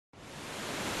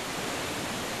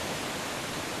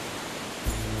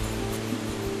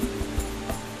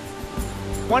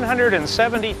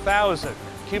170,000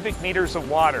 cubic meters of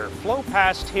water flow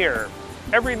past here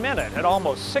every minute at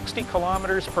almost 60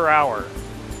 kilometers per hour.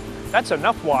 That's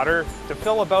enough water to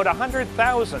fill about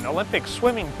 100,000 Olympic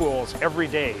swimming pools every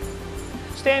day.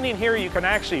 Standing here, you can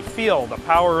actually feel the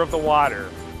power of the water.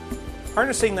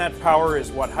 Harnessing that power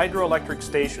is what hydroelectric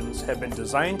stations have been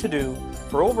designed to do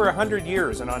for over 100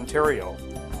 years in Ontario.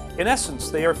 In essence,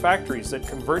 they are factories that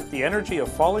convert the energy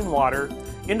of falling water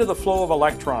into the flow of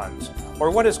electrons, or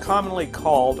what is commonly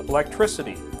called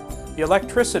electricity, the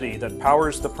electricity that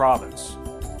powers the province.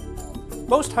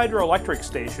 Most hydroelectric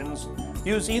stations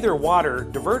use either water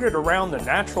diverted around the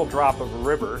natural drop of a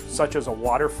river, such as a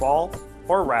waterfall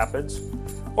or rapids,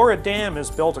 or a dam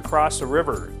is built across a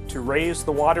river to raise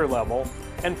the water level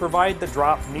and provide the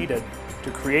drop needed to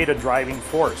create a driving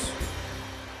force.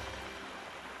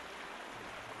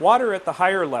 Water at the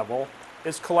higher level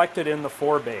is collected in the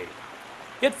forebay.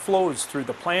 It flows through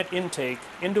the plant intake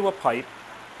into a pipe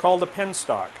called a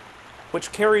penstock,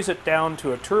 which carries it down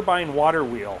to a turbine water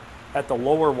wheel at the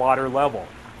lower water level.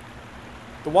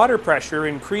 The water pressure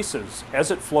increases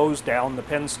as it flows down the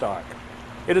penstock.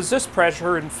 It is this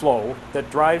pressure and flow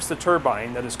that drives the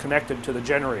turbine that is connected to the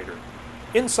generator.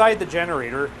 Inside the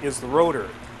generator is the rotor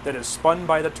that is spun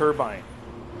by the turbine.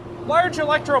 Large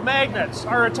electromagnets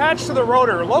are attached to the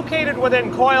rotor located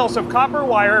within coils of copper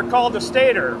wire called the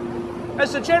stator.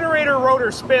 As the generator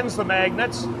rotor spins the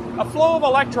magnets, a flow of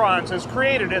electrons is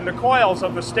created in the coils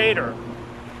of the stator.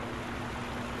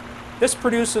 This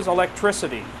produces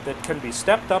electricity that can be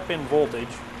stepped up in voltage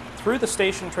through the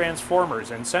station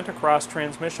transformers and sent across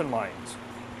transmission lines.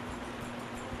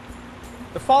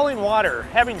 The falling water,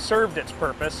 having served its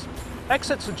purpose,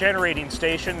 exits the generating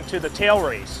station to the tail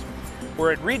race,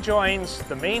 where it rejoins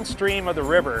the main stream of the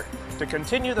river to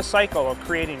continue the cycle of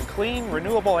creating clean,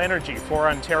 renewable energy for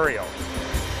Ontario.